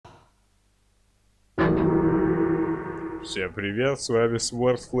Всем привет, с вами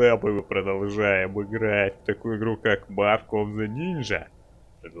Смортфлэп, и мы продолжаем играть в такую игру, как Mark of the Ninja.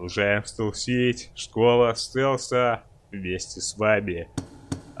 Продолжаем стелсить, школа стелса вместе с вами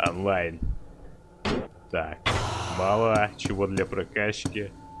онлайн. Так, мало чего для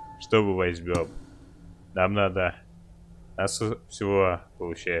прокачки. Что мы возьмем? Нам надо... У нас всего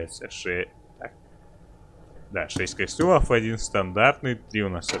получается 6... Так. Да, 6 костюмов, 1 стандартный, 3 у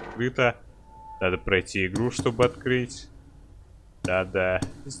нас открыто. Надо пройти игру, чтобы открыть. Надо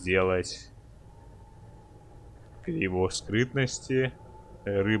сделать криву скрытности.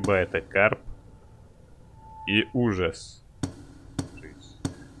 Рыба — это карп. И ужас.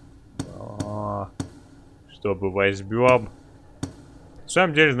 Чтобы возьмем. На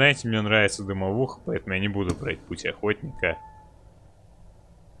самом деле, знаете, мне нравится дымовуха, поэтому я не буду брать путь охотника.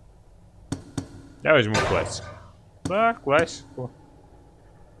 Я возьму классику. Да, классику.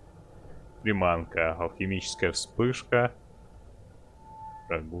 Приманка, алхимическая вспышка.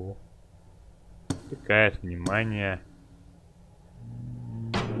 Прогул. Привлекает внимание.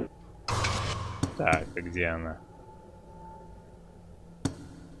 Так, а где она?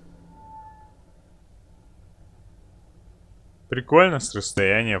 Прикольно, с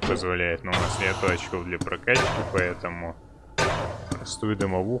расстояния позволяет, но у нас нет очков для прокачки, поэтому простую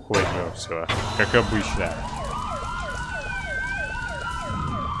дымовуху возьмем, все, как обычно.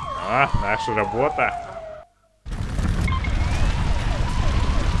 А, наша работа.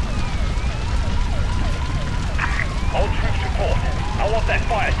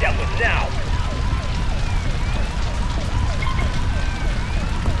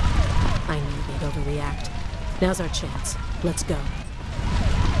 I knew they'd overreact. Now's our chance. Let's go.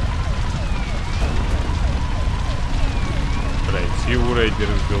 Пройти уровень,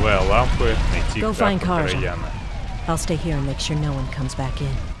 разбивая лампы, найти карту Трояна. I'll stay here and make sure no one comes back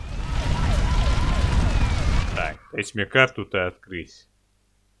in. Так, дайте мне карту-то открыть.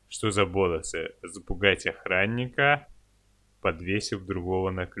 Что за бонусы? Запугать охранника, подвесив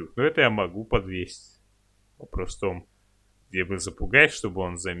другого на крюк. Ну, это я могу подвесить. Вопрос в том, где бы запугать, чтобы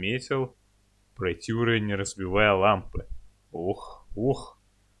он заметил. Пройти уровень, не разбивая лампы. Ух, ух.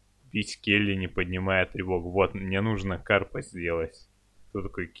 Бить Келли, не поднимая тревогу. Вот, мне нужно карпа сделать. Кто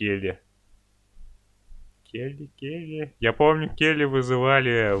такой Келли? Келли. Я помню, Келли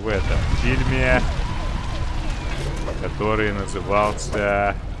вызывали в этом фильме, который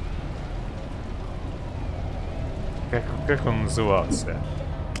назывался... Как он назывался?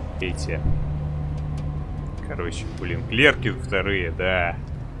 Эти... Короче, блин, клерки вторые, да.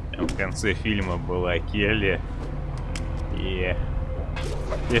 Там в конце фильма была Келли. И...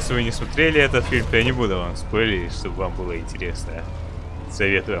 Если вы не смотрели этот фильм, то я не буду вам спойлерить, чтобы вам было интересно.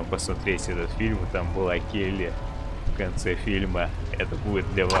 Советую вам посмотреть этот фильм. Там была Келли в конце фильма. Это будет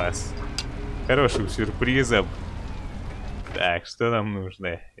для вас хорошим сюрпризом. Так, что нам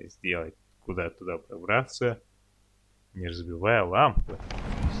нужно сделать? Куда туда пробраться? Не разбивая лампы.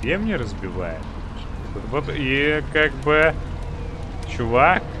 Всем не разбивая. Вот и как бы...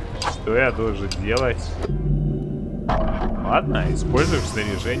 Чувак, что я должен делать? Ладно, используем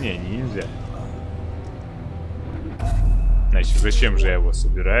снаряжение ниндзя. Значит, зачем же я его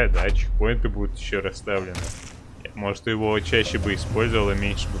собираю, да? Чекпоинты будут еще расставлены. Может, его чаще бы использовал и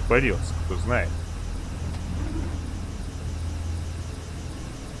меньше бы парился, кто знает.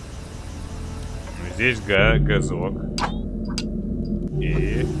 Ну, здесь газок.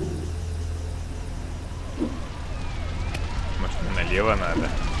 И... Может, мне налево надо?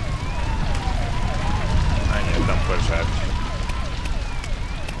 А, нет, там пожарче.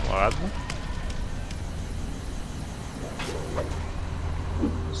 Ладно.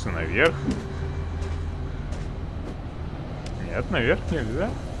 Все наверх. Нет, наверх нельзя.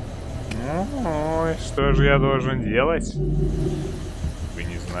 Ой, что же я должен делать? Вы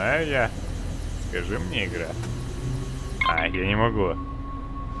не знаю я. Скажи мне, игра. А, я не могу.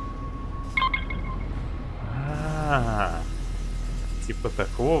 Типа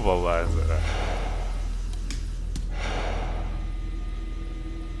такого лазера.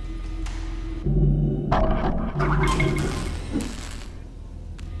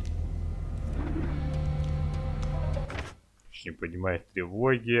 Не поднимает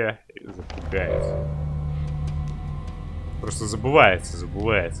тревоги и запугается. Просто забывается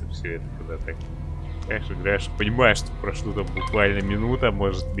все это, когда так играешь, понимаешь, что прошло там буквально минута,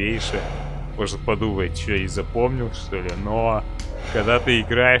 может меньше. Может подумать, что и запомнил, что ли. Но когда ты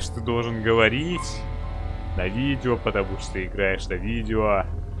играешь, ты должен говорить на видео, потому что ты играешь на видео,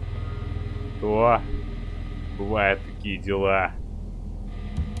 то бывают такие дела.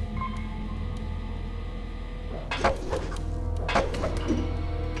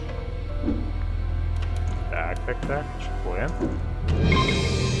 Так. Чекпоинт.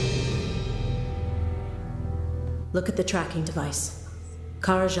 Look at the tracking device.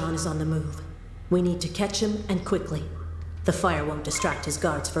 Karajan is on the move. We need to catch him and quickly. The fire won't distract his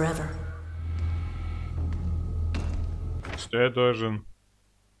guards forever. Что я должен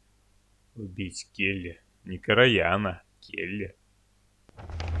убить Келли? Не Караяна, Келли.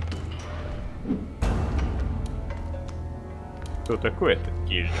 Кто такой этот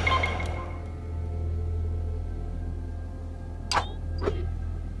Келли?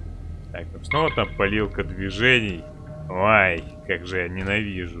 Так, ну снова там полилка движений. Ой, как же я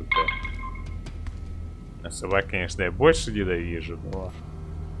ненавижу-то. А собак, конечно, я больше ненавижу, но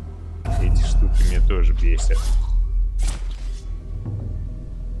эти штуки меня тоже бесят.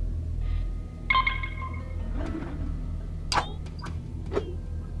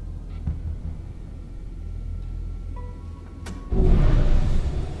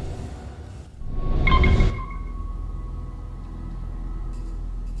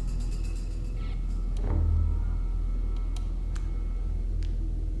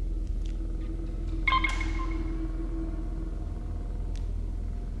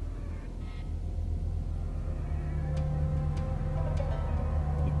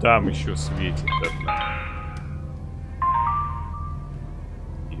 Там еще светит одна.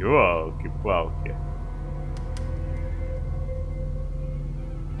 Ёлки-палки.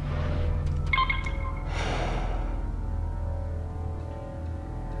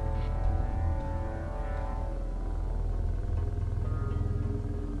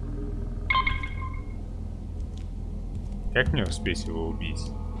 Как мне успеть его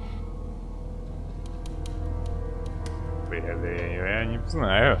убить? Я не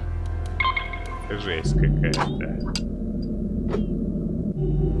знаю. Это жесть какая-то.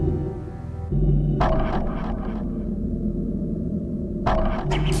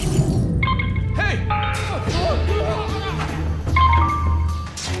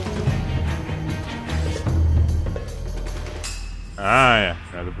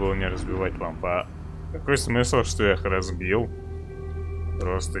 Надо было не разбивать лампу. Какой смысл, что я их разбил?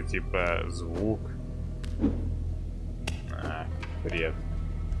 Просто типа звук. Бред.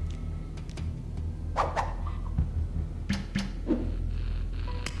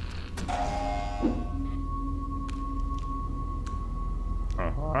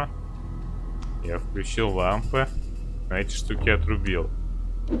 Ага. Я включил лампы. А эти штуки отрубил.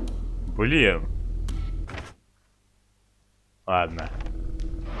 Блин. Ладно.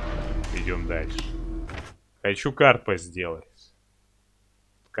 Идем дальше. Хочу карпа сделать.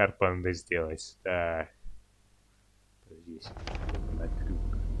 Карпа надо сделать. Так. Здесь. На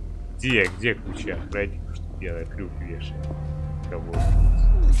крюк. Где куча охранников, чтобы я на крюк вешал? Кого?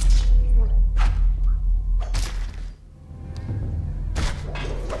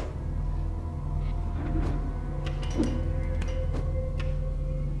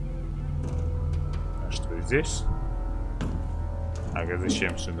 А что здесь? Ага,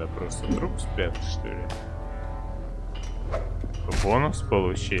 зачем сюда? Просто труп спрятать, что ли? Бонус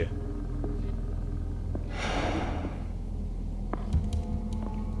получи.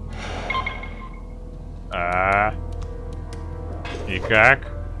 И как?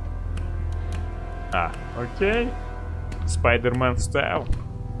 Окей. Спайдермен стайл.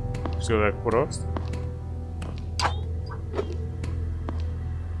 Все так просто.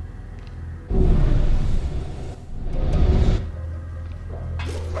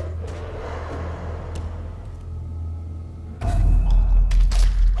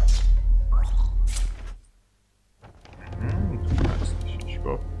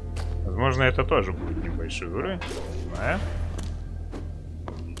 Возможно, это тоже будет небольшой уровень. Не знаю.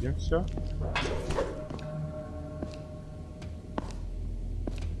 Видим все.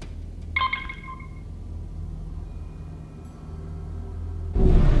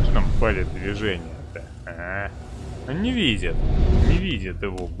 Что там палит движение-то? Он не видит. Не видит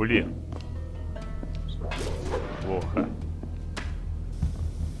его, блин. Плохо.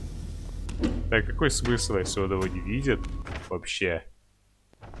 Так, какой смысл, если он его не видит вообще?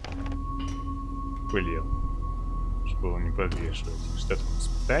 Блин. Чтобы его не подвешивать. Что там,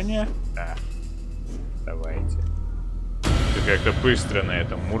 испытание? Давайте. Это как-то быстро на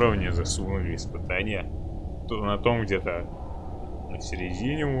этом уровне засунули испытания. На том где-то на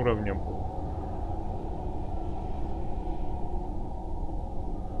середине уровня был.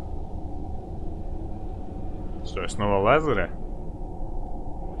 Что, снова лазеры?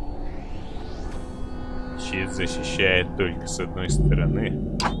 Щит защищает только с одной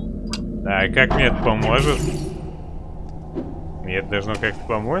стороны. А как мне это поможет? Мне это должно как-то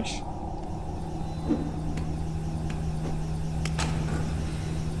помочь?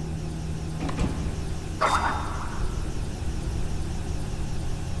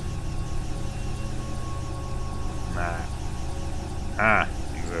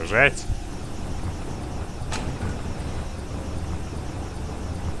 нажать.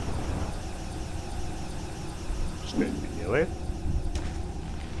 Что это делает?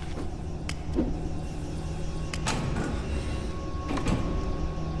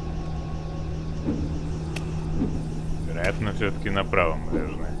 Вероятно, все-таки направо мы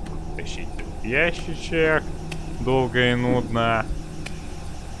должны тащить этот ящичек. Долго и нудно.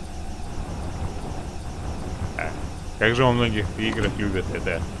 Как же во многих играх любят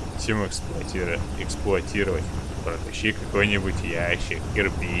это всем эксплуатировать. Протащи какой-нибудь ящик,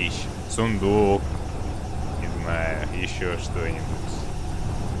 кирпич, сундук, не знаю, еще что-нибудь.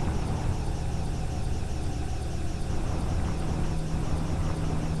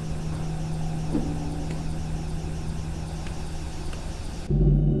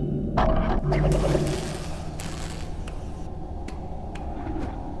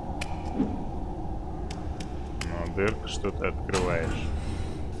 Дырка, что-то открываешь.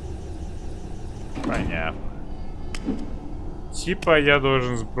 Понятно. Типа я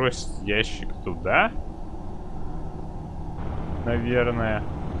должен сбросить ящик туда? Наверное.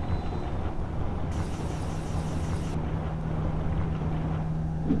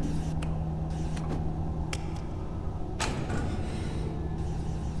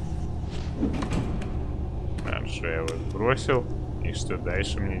 Хорошо, я его сбросил. И что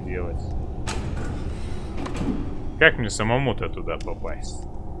дальше мне делать? Как мне самому-то туда попасть?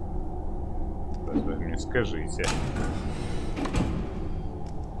 Вы мне скажите.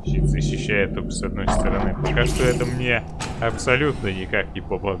 Щит защищает только с одной стороны. Пока что это мне абсолютно никак не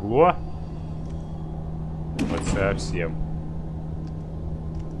помогло. Вот совсем.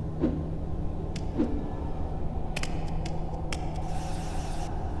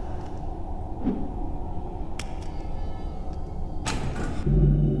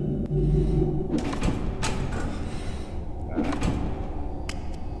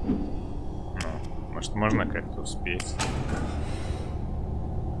 Можно как-то успеть.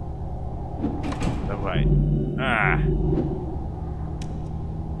 Давай.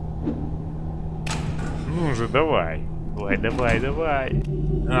 Ну же, давай. Давай.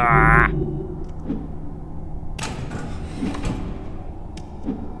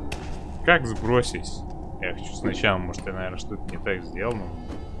 Как сбросить? Я хочу сначала, может, я, наверное, что-то не так сделал. Но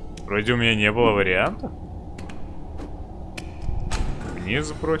вроде у меня не было вариантов. Мне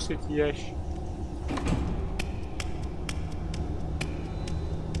сбросить ящик.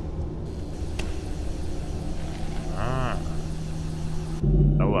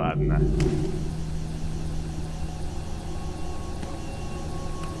 Да ладно.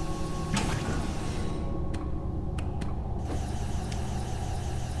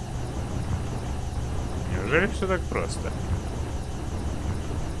 Неужели все так просто?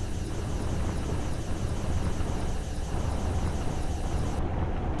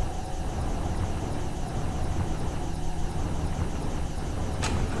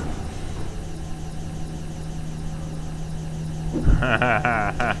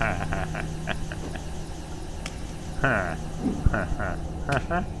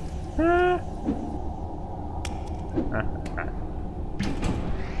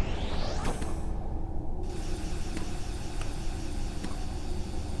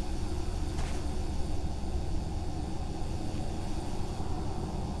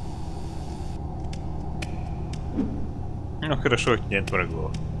 Ну хорошо, нет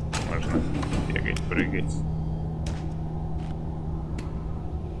врагов. Можно бегать, прыгать.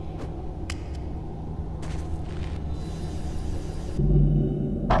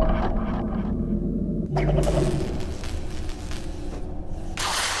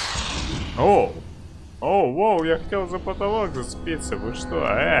 Воу, я хотел за потолок зацепиться, вы что,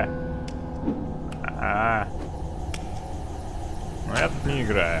 Ну я тут не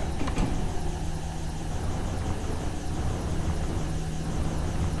играю.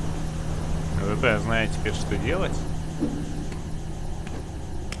 Зато я знаю теперь, что делать.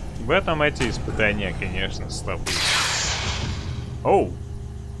 В этом эти испытания, конечно, слабые.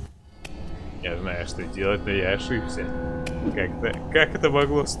 Я знаю, что делать, но я ошибся. Как это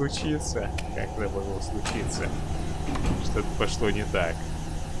могло случиться? Что-то пошло не так.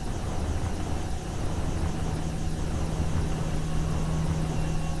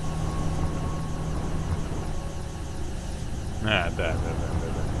 Да.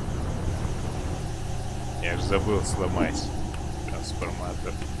 Я же забыл сломать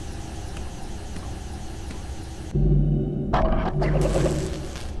трансформатор.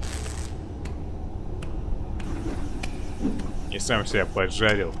 И сам себя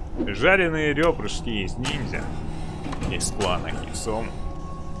поджарил. Жареные ребрышки из ниндзя. Из клана Хисом.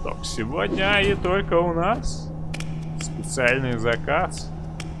 Только сегодня и только у нас. Специальный заказ.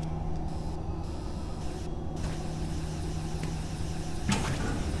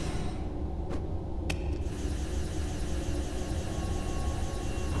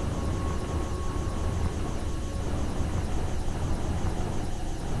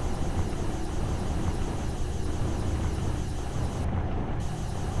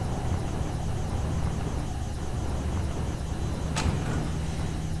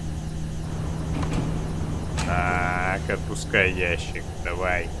 отпускай ящик.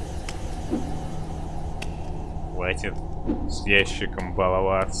 Давай. Хватит с ящиком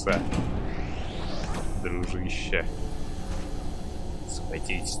баловаться, дружище.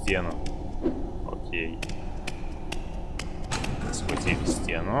 Схватить стену. Окей. Схватили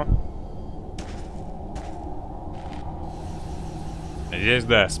стену. Здесь,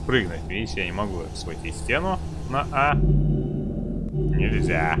 да, спрыгнуть. Видите, я не могу схватить стену на А.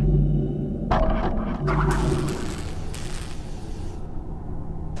 Нельзя.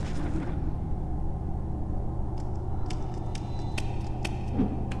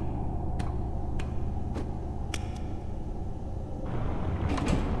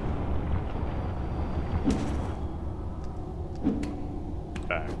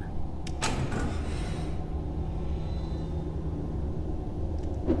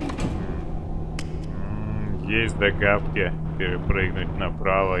 Есть догадки перепрыгнуть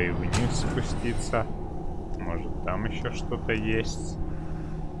направо и вниз спуститься. Может, там еще что-то есть.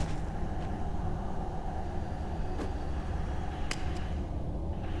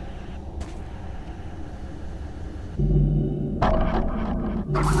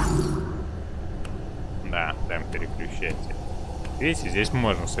 Да, там переключатель. Видите, здесь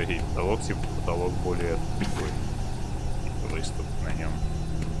можно садить потолок, типа потолок более такой. Выступ на нем.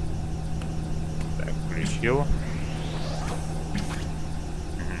 Так, включил. Угу.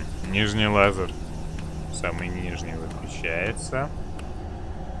 Нижний лазер. Самый нижний выключается.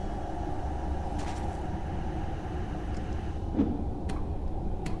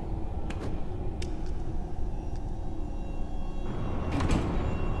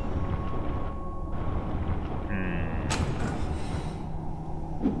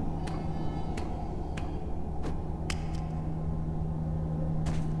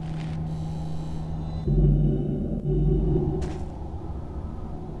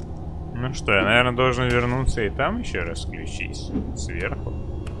 Ну что, я, наверное, должен вернуться и там еще раз включить. Сверху.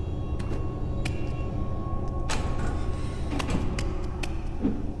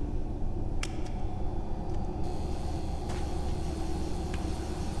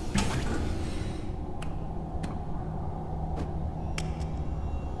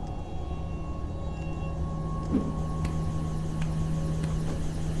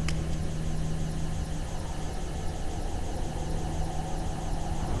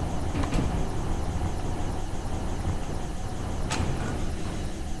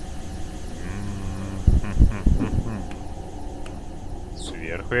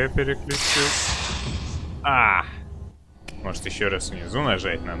 Я переключу. Может, еще раз внизу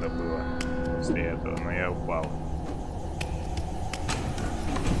нажать надо было после этого, но я упал.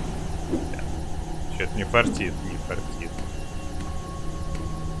 Что-то не фартит, не фартит.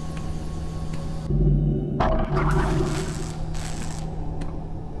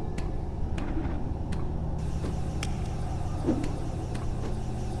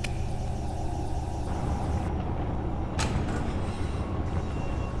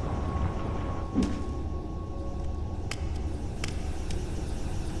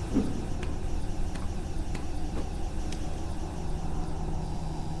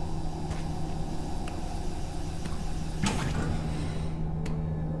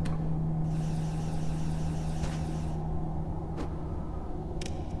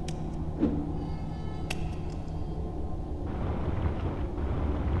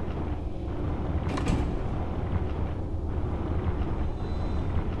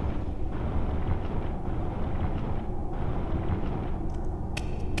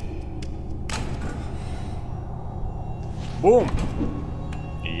 Бум!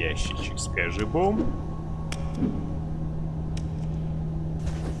 Ящичек, скажи бум.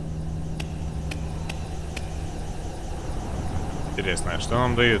 Интересно, а что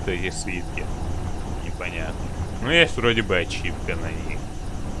нам дают эти свитки? Непонятно. Ну, есть вроде бы ачивка на них.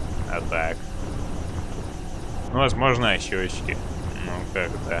 А так. Ну, возможно, очечки. Ну,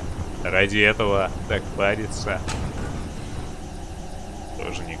 как-то ради этого так париться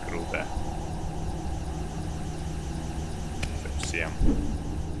тоже не круто. Совсем.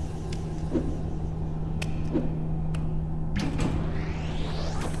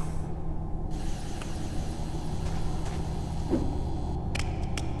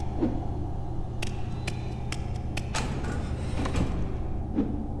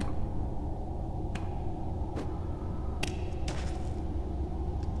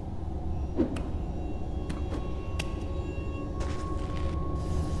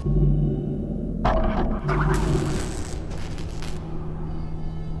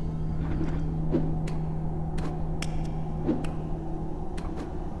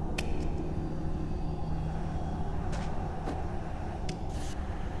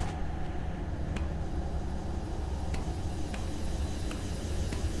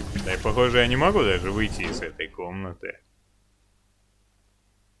 Да и похоже, я не могу даже выйти из этой комнаты.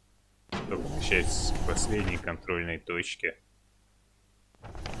 Чтобы начать с последней контрольной точки.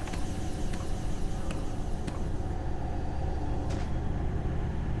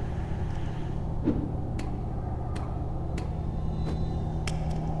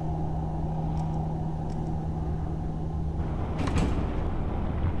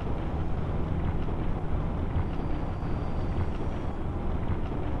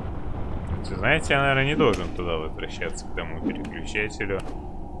 Знаете, я, наверное, не должен туда возвращаться, к тому переключателю.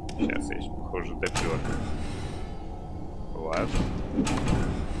 Сейчас я, похоже, допер. Ладно.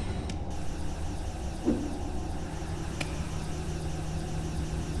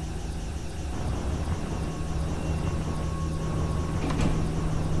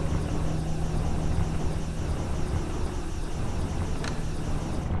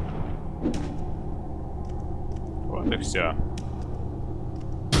 Вот и все.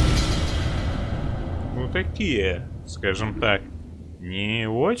 Ну, такие, скажем так, не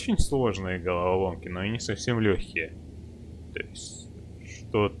очень сложные головоломки, но и не совсем легкие. То есть,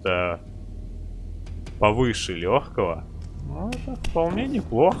 что-то повыше легкого, ну, это вполне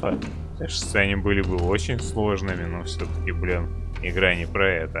неплохо. Даже если они были бы очень сложными, но все-таки, блин, игра не про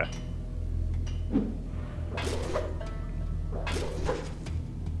это.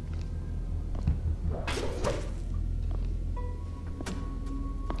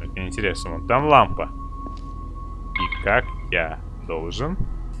 Так, интересно, вон там лампа. И как я должен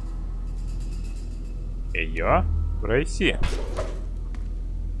ее пройти?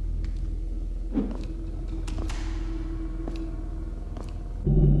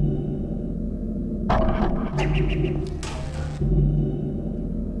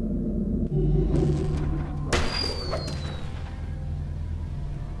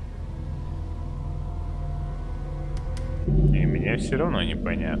 И мне все равно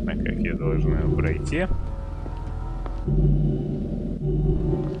непонятно, как я должен ее пройти.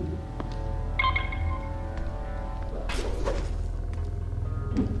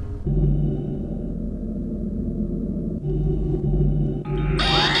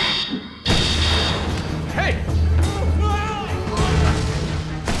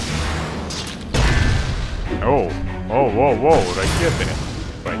 Воу, ракеты.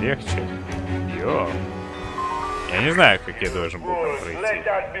 Полегче. Йо. Я не знаю, как я должен был там пройти.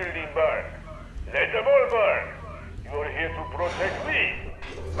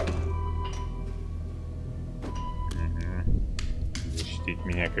 Защитить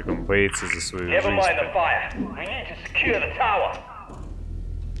меня, как он боится за свою жизнь.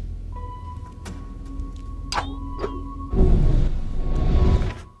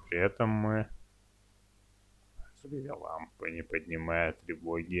 При этом мы... Лампа не поднимая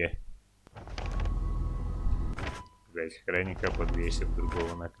тревоги. Взять охранника, подвесит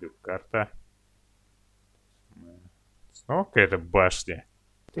другого на крюк. Карта. Снова какая-то башня.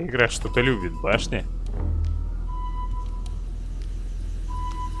 Эта игра что-то любит, башни.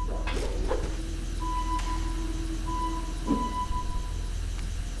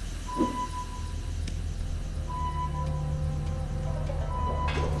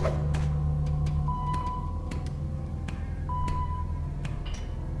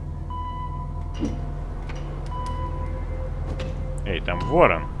 Эй, там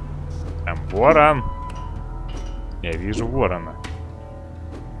ворон. Там ворон. Я вижу ворона.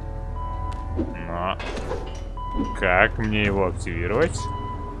 Но как мне его активировать?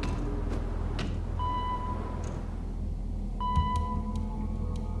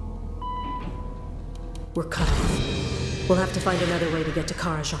 We're cut off. We'll have to find another way to get to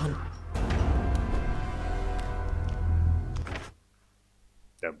Karajan.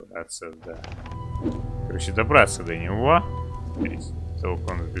 Добраться, да. Короче, добраться до него. Из того,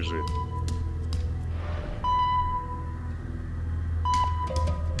 как он сбежит.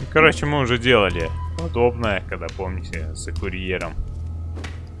 И, короче, мы уже делали подобное, когда, помните, с курьером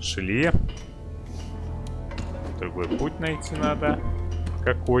шли. Другой путь найти надо.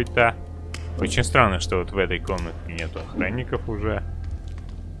 Какой-то. Очень странно, что вот в этой комнате нету охранников уже.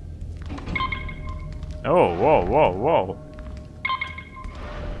 Оу, воу, воу, воу.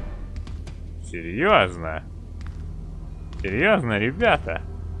 Серьезно? Серьезно, ребята?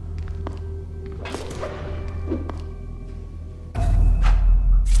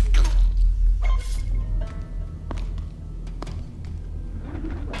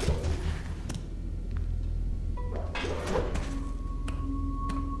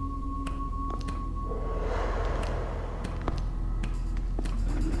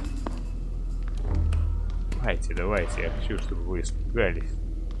 Давайте, я хочу, чтобы вы испугались.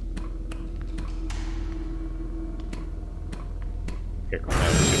 Как у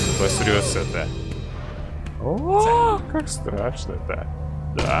нас сейчас обосрется-то? О, как страшно-то.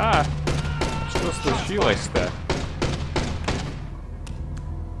 Да. Что случилось-то?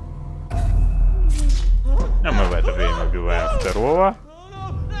 А мы в это время убиваем второго.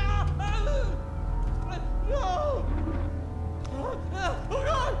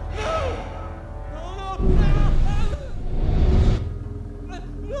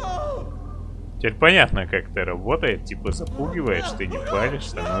 Теперь понятно, как это работает. Типа запугиваешь, ты не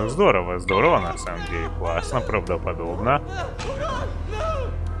палишься. Ну здорово, здорово на самом деле. Классно, правдоподобно.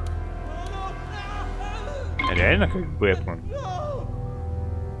 Реально как Бэтмен.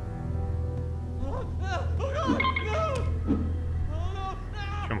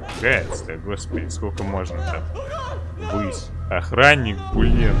 Чем пугается-то? Господи, сколько можно там? Высь. Охранник,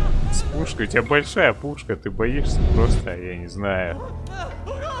 блин. С пушкой. У тебя большая пушка, ты боишься просто, я не знаю.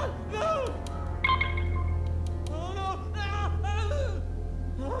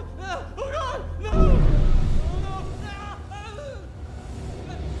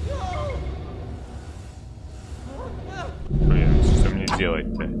 Блин, что мне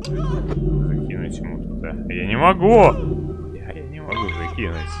делать-то? Закинуть ему туда. Я не могу! Я не могу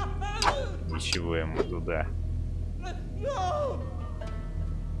закинуть ничего ему туда.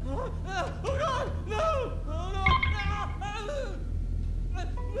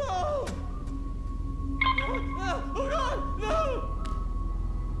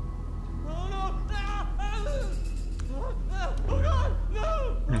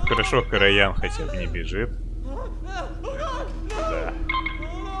 Ну, хорошо, Караян хотя бы не бежит. Да.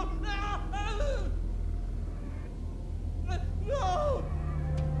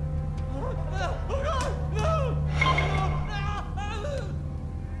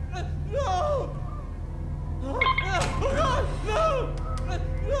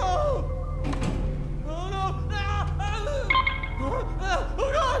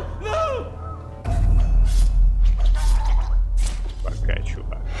 Пока,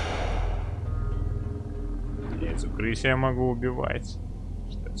 чувак. Я из укрытия могу убивать.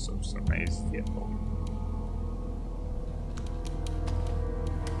 Что я, собственно, и сделал.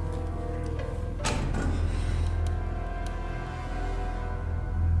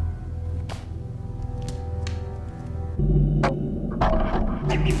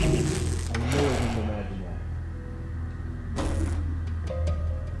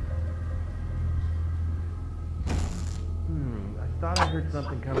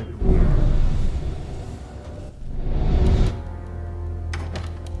 Something kind of weird.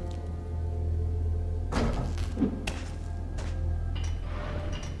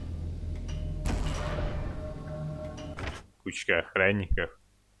 Кучка охранников.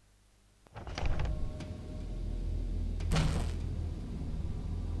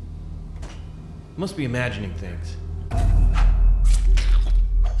 Must be imagining things.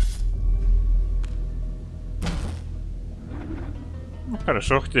 Ну,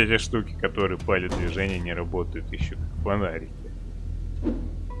 хорошо, хотя эти штуки, которые палят движение, не работают еще как фонарики.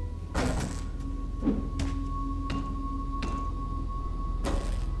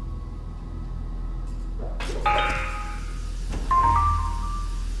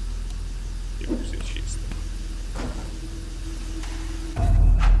 Типа все чисто.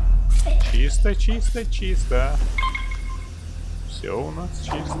 Чисто, чисто, чисто. Все у нас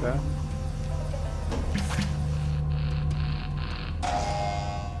чисто.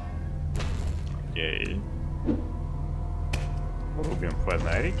 Окей. Рубим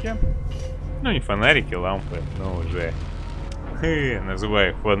фонарики. Ну, не фонарики, лампы, но уже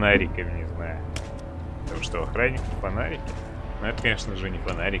называю их фонариками, не знаю. Потому что охранник фонарики. Но это, конечно же, не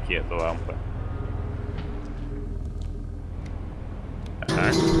фонарики, это лампы.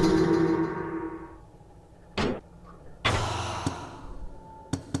 Ага.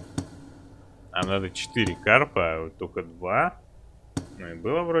 А надо 4 карпа, а вот только 2. Ну и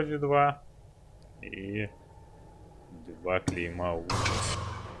было вроде 2. И 2 клейма ужаса.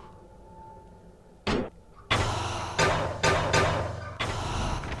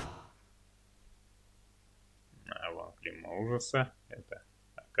 А вон клейма ужаса. Это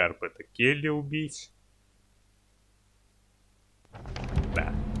карп, это Келли убить.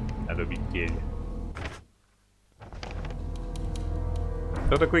 Да, надо убить Келли.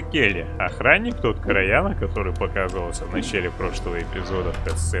 Кто такой Келли? Охранник тот Караяна, который показывался в начале прошлого эпизода в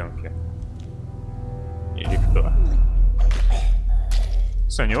катсценке? Или кто?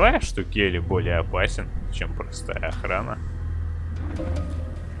 Сомневаюсь, что Келли более опасен, чем простая охрана.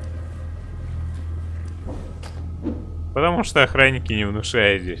 Потому что охранники не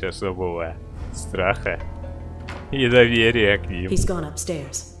внушают здесь особого страха и доверия к ним. He's gone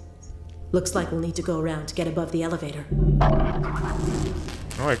upstairs. Looks like we'll need to go around to get above the elevator.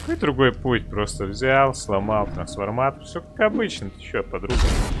 Ой, какой другой путь? Просто взял, сломал трансформатор. Все как обычно. Ты что, подруга?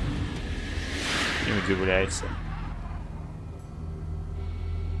 Не удивляйся.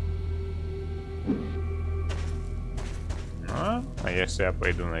 Ну, а если я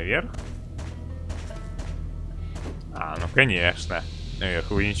пойду наверх? А, ну конечно.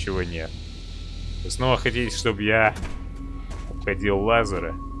 Наверху ничего нет. Вы снова хотите, чтобы я обходил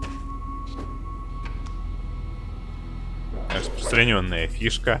лазеры? Распространенная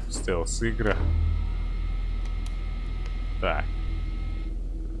фишка в стелс-играх. Так.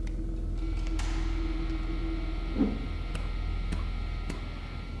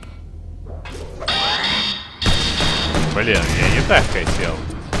 Блин, я не так хотел.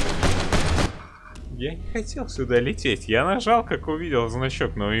 Я не хотел сюда лететь. Я нажал, как увидел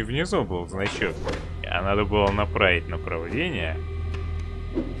значок, но и внизу был значок. А надо было направить направление.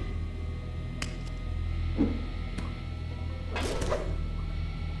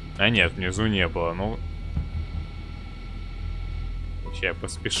 А нет, внизу не было. Ну, я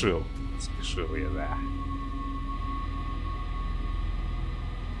поспешил. Спешил я, да.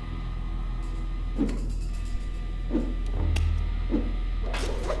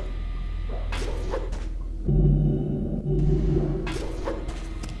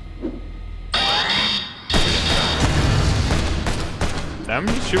 Там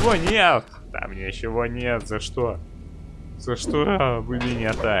ничего нет. Там ничего нет. За что? За что вы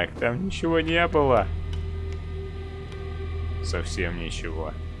меня так? Там ничего не было. Совсем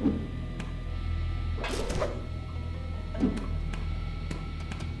ничего.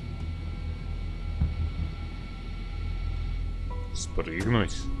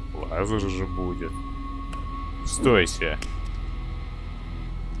 Спрыгнуть? Лазер же будет. Стойте.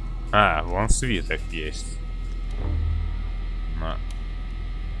 А, вон свиток есть. На.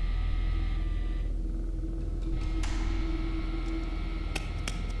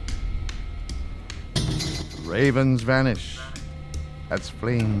 Ravens vanish as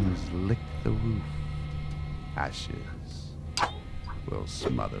flames lick the roof. Ashes will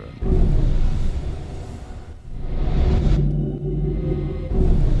smother them.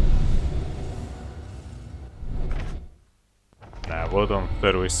 А вот он,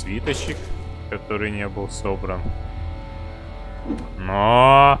 второй свиточек, который не был собран.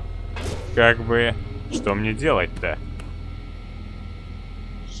 Но как бы, что мне делать-то?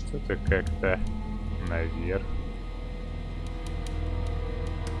 Что-то как-то наверх.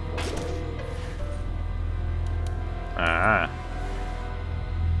 А,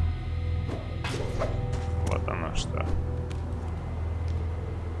 вот оно что.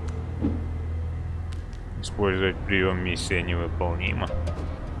 Использовать прием миссия невыполнима.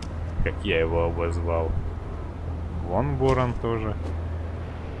 Как я его обозвал. Вон ворон тоже.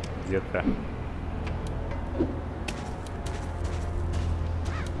 Где-то.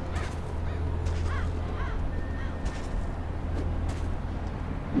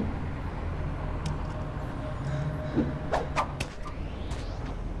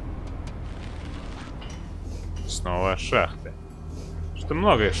 Снова шахта. Что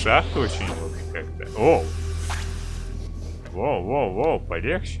много шахт очень вот как-то. Оу! Воу,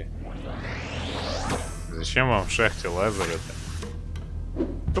 полегче. Зачем вам в шахте лазеры-то?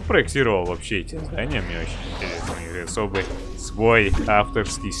 Кто проектировал вообще эти здания? Мне очень интересно. У них особый свой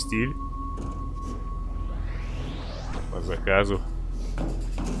авторский стиль. По заказу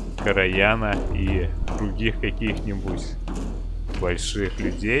Караяна и других каких-нибудь больших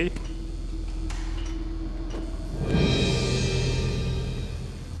людей.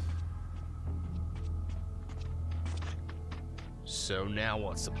 So now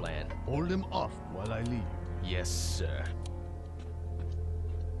what's the plan? Hold him off while I leave. Yes, sir.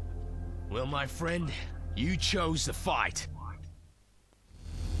 Well, my friend, you chose the fight.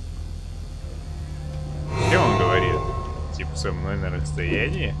 Что он говорит? Типа со мной на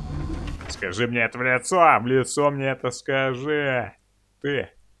расстоянии? Скажи мне это в лицо мне это скажи. Ты.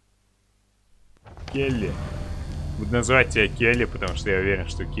 Келли. Буду называть тебя Келли, потому что я уверен,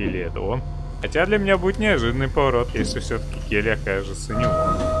 что Келли это он. Хотя для меня будет неожиданный поворот, если все-таки Келли окажется не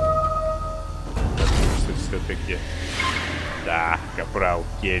он. Потому что все-таки... Да, капрал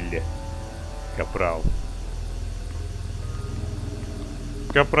Келли. Капрал.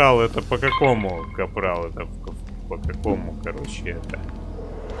 Капрал это по какому? Капрал это по какому, короче, это?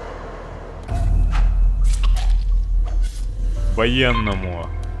 Военному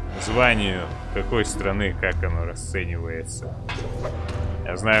званию какой страны, как оно расценивается?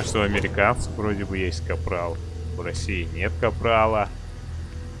 Я знаю, что у американцев вроде бы есть капрал. В России нет капрала.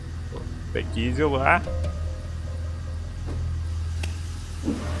 Вот такие дела.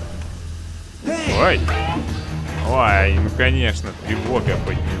 Ой! Ой, ну конечно, тревога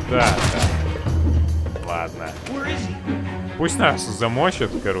поднята. Ладно. Пусть нас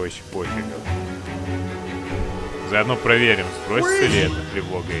замочат, короче, пофиг. Заодно проверим, сбросится ли эта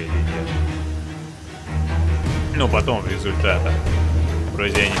тревога или нет. Ну, потом в результатах.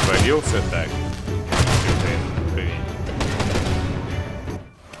 Вроде я не палился, так.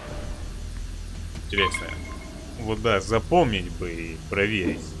 Интересно. Вот да, запомнить бы и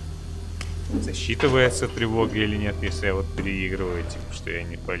проверить. Засчитывается тревога или нет, если я вот переигрываю, типа, что я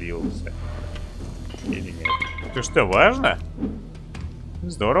не палился. Или нет. Это что, важно?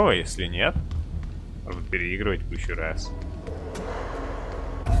 Здорово, если нет. Можно переигрывать кучу раз.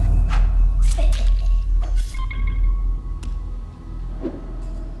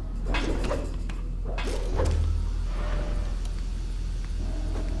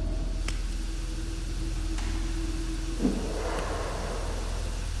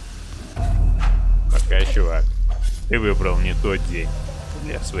 Пока, чувак. Ты выбрал не тот день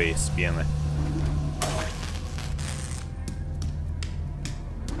для своей смены.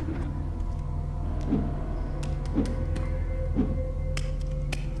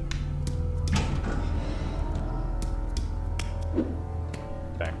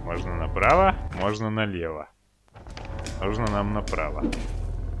 Так, можно направо, можно налево. Нужно нам направо,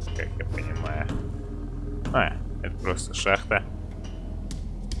 как я понимаю. А, это просто шахта.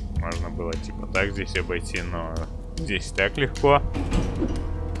 Можно было типа так здесь обойти, но здесь так легко.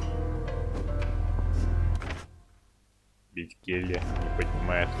 Бить Келли, не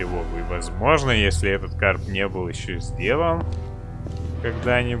поднимая тревогу. И возможно, если этот карп не был еще сделан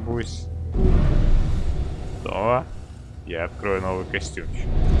когда-нибудь, то я открою новый костюмчик.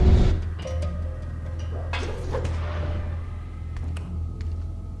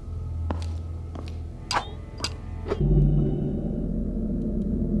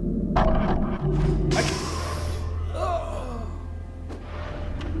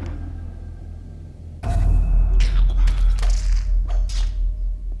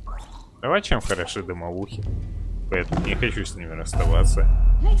 Давай, чем хороши домовухи. Поэтому не хочу с ними расставаться.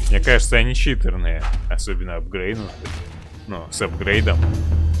 Мне кажется, они читерные. Особенно апгрейднутые. Ну, с апгрейдом.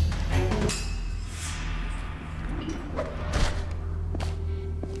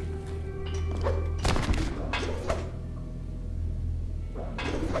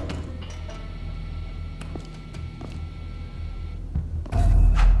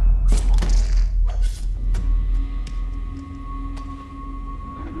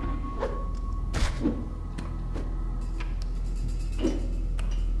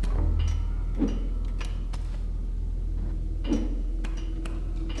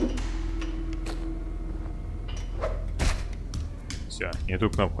 Не ту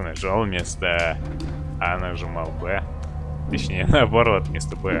кнопку нажал вместо А, нажимал Б. Точнее, наоборот,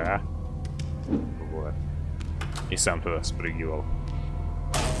 вместо Б, А. Вот. И сам туда спрыгивал.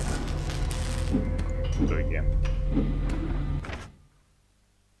 В итоге.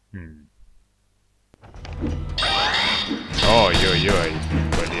 Ой-ой-ой,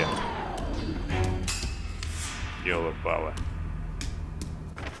 блин. Ёлы-палы.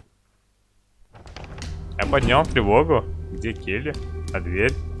 Я поднял тревогу. Где Келли? А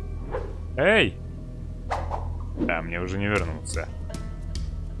дверь? Эй! Да, мне уже не вернуться.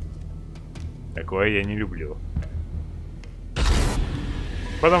 Такое я не люблю.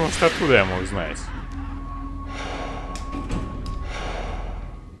 Потому что откуда я мог знать?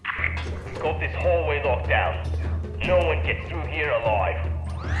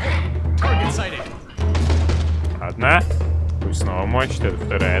 Одна? Пусть снова мочит. Это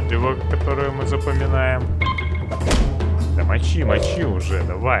вторая тревога, которую мы запоминаем. Да мочи, мочи уже,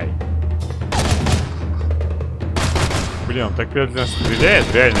 давай. Блин, он так медленно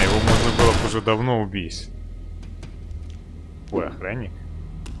стреляет, реально, его можно было бы уже давно убить. Ой, охранник.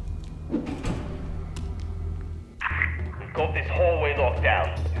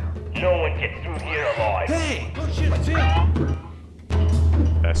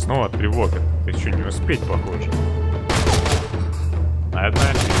 Да, снова тревога. Ты что, не успеть, похоже.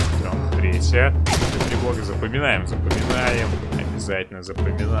 Одна, третья. Тревога. Запоминаем, запоминаем. Обязательно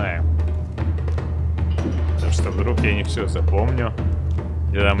запоминаем. Потому что вдруг я не все запомню.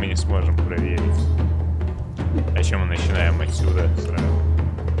 Тогда мы не сможем проверить. А чем мы начинаем отсюда сразу?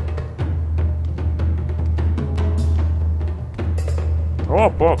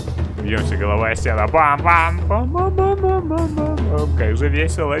 Оп-оп! Бьемся головой о стену. Бам-бам-бам-бам-бам-бам-бам-бам. Как же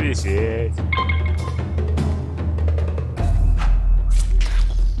весело висеть.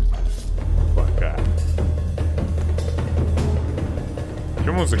 Пока.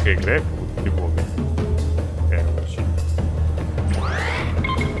 Почему музыка играет? Тревога. Короче.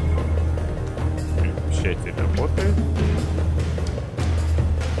 выключатель работает.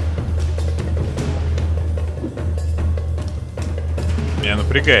 Меня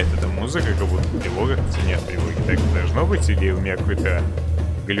напрягает эта музыка, как будто тревога, хотя нет тревоги. Так должно быть, или у меня какой-то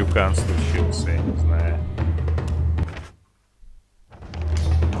глюкан случился, я не знаю.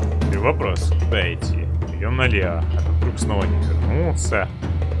 И вопрос, куда идти? Идем налево, а то вдруг снова не вернулся.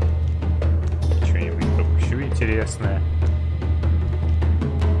 Что-нибудь пропущу интересное.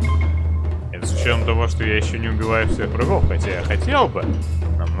 Это с учетом того, что я еще не убиваю всех врагов, хотя я хотел бы.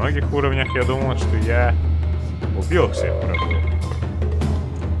 На многих уровнях я думал, что я убил всех врагов.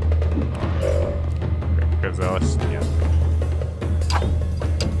 Как оказалось, нет.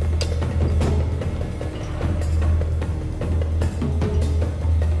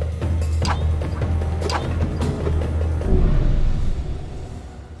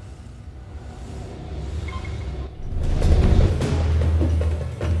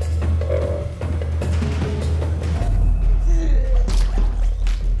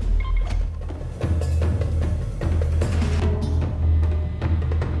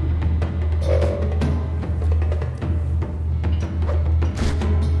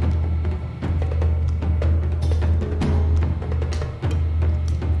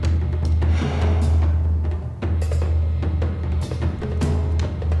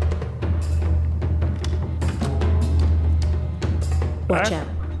 Watch out.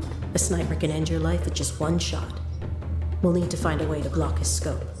 A sniper can end your life with just one shot. We'll need to find a way to block his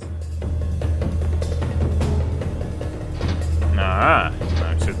scope. Нам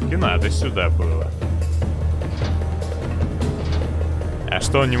все-таки надо сюда было. А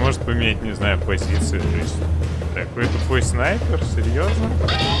что, он не может поменять, не знаю, позицию? То есть, такой тупой снайпер? Серьезно?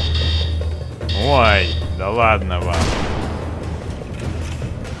 Ой, да ладно вам.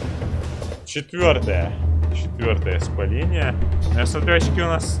 Четвертое спаление. Я смотрю, очки у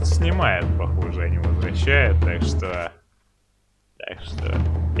нас снимают, похоже, они возвращают, так что...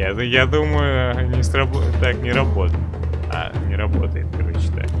 Я думаю, так не работает. Не работает, короче,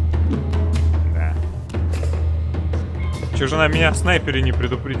 так. Да. Чё же она меня в снайпере не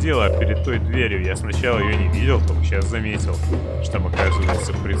предупредила перед той дверью? Я сначала ее не видел, только сейчас заметил, что там,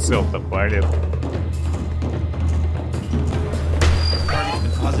 оказывается, прицел-то палит.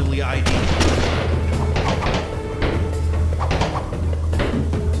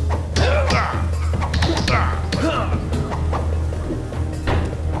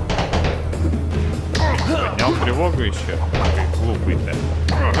 Поднял тревогу еще. Как глупый-то.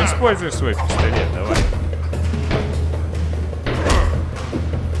 Ну, используй свой пистолет, давай.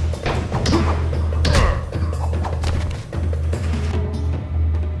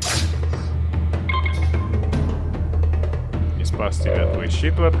 Не спас тебя твой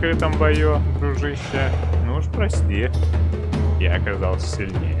щит в открытом бою, дружище. Ну уж прости. Я оказался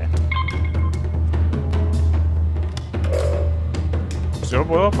сильнее. Все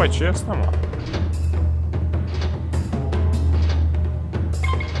было по-честному.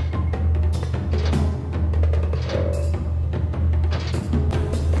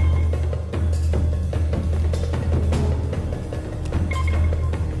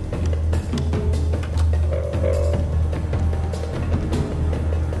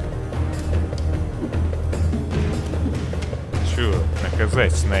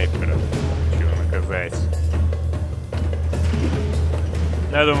 Наказать снайпера. Чего наказать?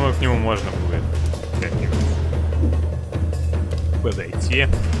 Я думаю, к нему можно будет как-нибудь подойти.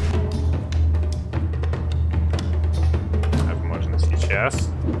 Возможно, сейчас.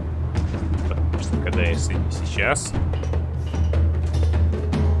 Потому что когда если не сейчас...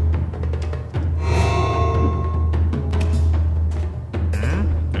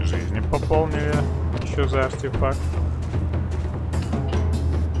 Жизни пополнили еще за артефакт.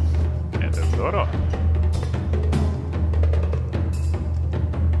 Здорово.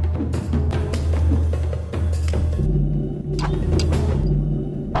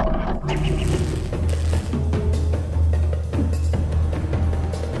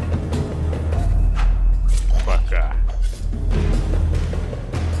 Пока.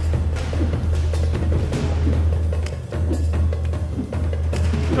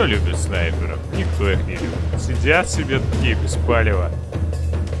 Кто любит снайперов? Никто их не любит. Сидят себе такие без палева.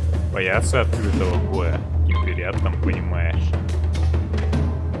 Боятся открытого боя. Кемперят там, понимаешь.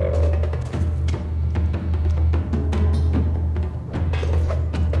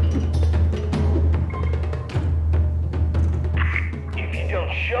 If you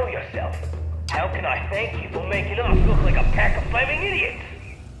don't show yourself, how can I thank you for making us look like a pack of flaming idiots?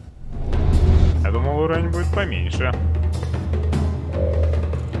 Я думал, уровень будет поменьше.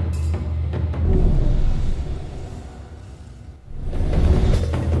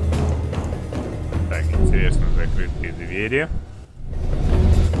 двери.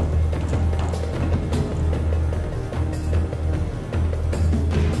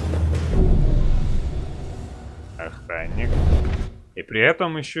 Охранник. И при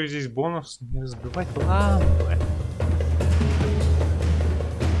этом еще здесь бонус не разбивать лампы.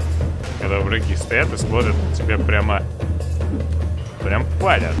 Когда враги стоят и смотрят на тебя прям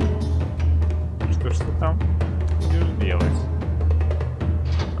палят. Что там будешь делать?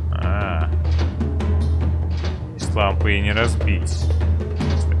 Здесь лампы и не разбить.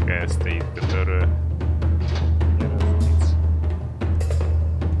 Здесь такая стоит, которую не разбить.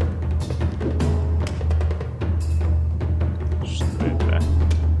 Что это?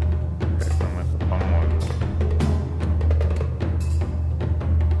 Как нам это поможет?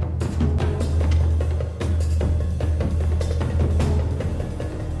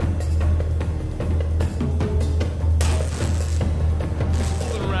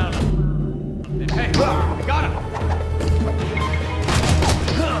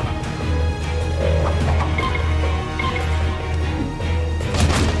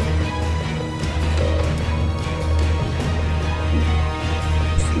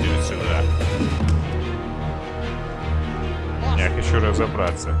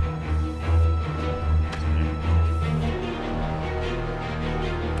 Разобраться.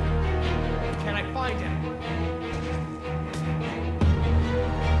 Can I find him?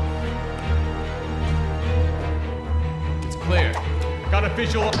 It's clear. Got a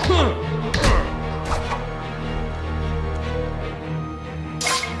visual.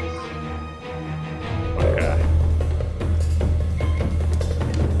 Пока.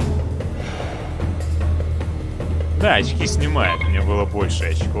 Да, очки снимает. У меня было больше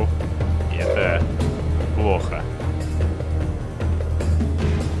очков. И это плохо.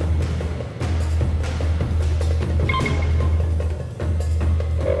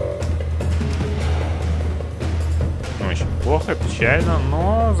 Очень плохо, печально,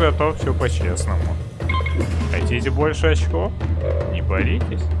 но зато все по-честному. Хотите больше очков? Не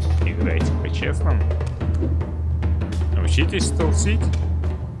боритесь. Играйте по-честному. Научитесь стелсить.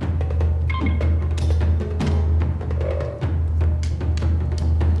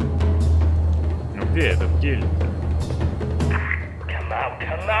 Где этот гель?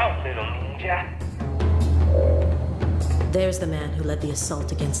 Come out, little ninja. There's the man who led the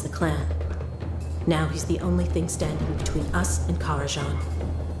assault against the clan. Now he's the only thing standing between us and Karajan.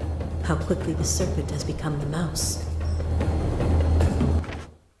 How quickly the serpent has become the mouse.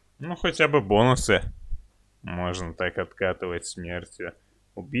 Ну, хотя бы бонусы. Можно так откатывать смертью.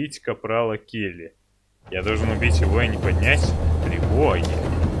 Убить капрала Келли. Я должен убить его и не поднять тревоги.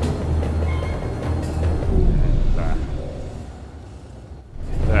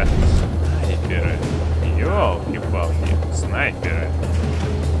 Да, снайперы. Ёлки-палки, снайперы.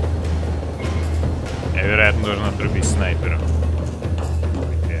 Я, вероятно, должен отрубить снайпера.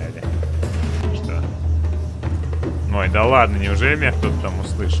 В идеале. Что? Ой, да ладно, неужели меня кто-то там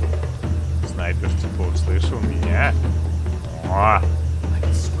услышал? Снайпер типа услышал меня? О!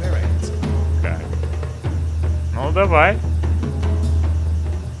 Как? Ну, давай.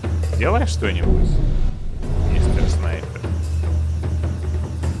 Делай что-нибудь, мистер снайпер.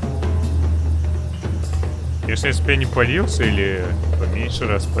 Если бы я не палился или поменьше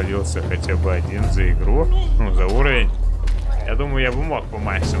раз палился хотя бы один за игру, ну, за уровень, я думаю, я бы мог по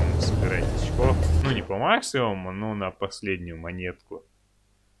максимуму собирать очков. Ну, не по максимуму, но на последнюю монетку.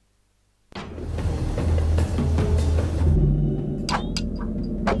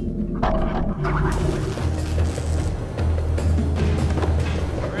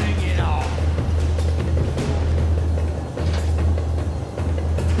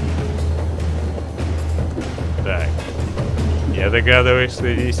 Так. Я догадываюсь,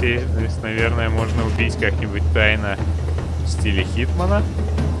 что здесь, наверное, можно убить как-нибудь тайно в стиле Хитмана.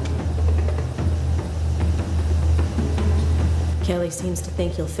 Kelly seems to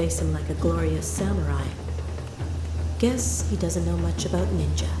think you'll face him like a glorious samurai. Guess he doesn't know much about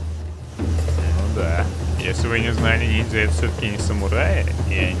ninja. Ну да. Если вы не знали, ниндзя это все-таки не самураи,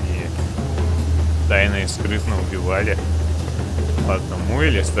 и они тайно и скрытно убивали по одному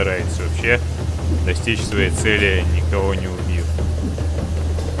или стараются вообще достичь своей цели, никого не убив.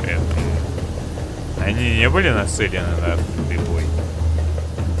 Поэтому они не были нацелены на открытый бой.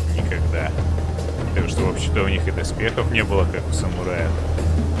 Никогда. Так что вообще-то у них и доспехов не было, как у самураев.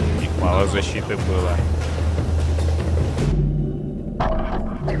 У них мало защиты было.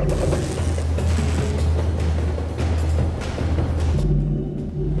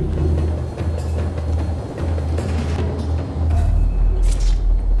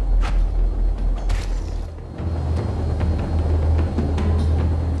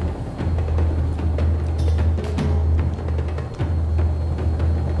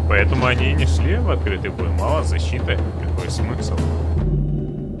 они не шли в открытый бой, мало защиты, какой смысл?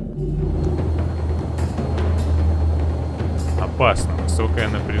 Опасно, высокое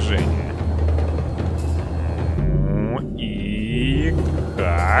напряжение. Ну и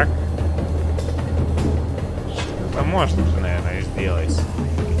как? Что-то можно же, наверное, сделать.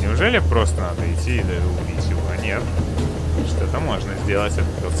 Неужели просто надо идти и убить его? Нет. Что-то можно сделать,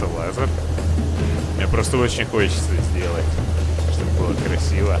 открылся лазер. Мне просто очень хочется сделать, чтобы было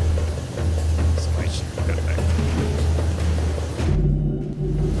красиво. Смачно, так.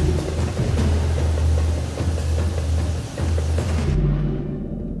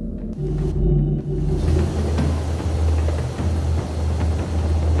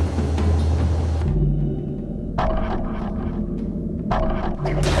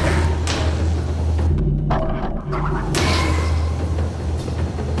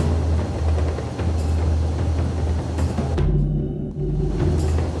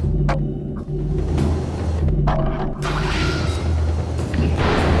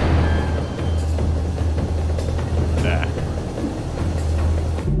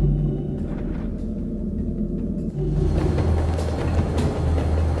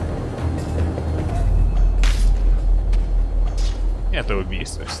 Это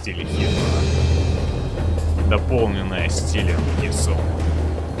убийство в стиле Хитмана, дополненное стилем Хисом.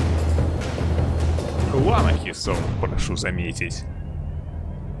 Клана Хисом, прошу заметить.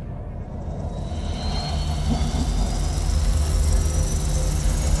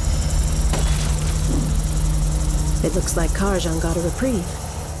 It looks like Karajan got a reprieve.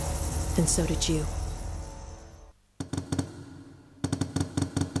 And so did you.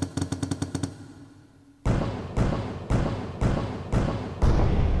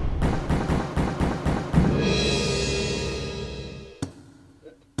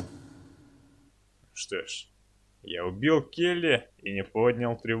 Что ж, я убил Келли и не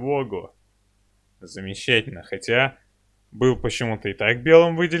поднял тревогу. Замечательно, хотя был почему-то и так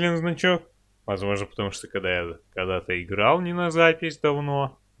белым выделен значок. Возможно, потому что когда я когда-то играл не на запись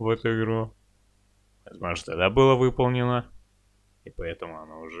давно в эту игру. Возможно, тогда было выполнено. И поэтому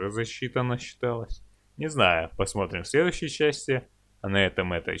оно уже засчитано считалось. Не знаю, посмотрим в следующей части. А на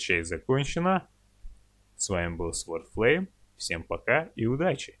этом эта часть закончена. С вами был Sword Flame. Всем пока и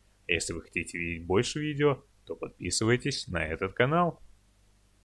удачи. Если вы хотите видеть больше видео, то подписывайтесь на этот канал.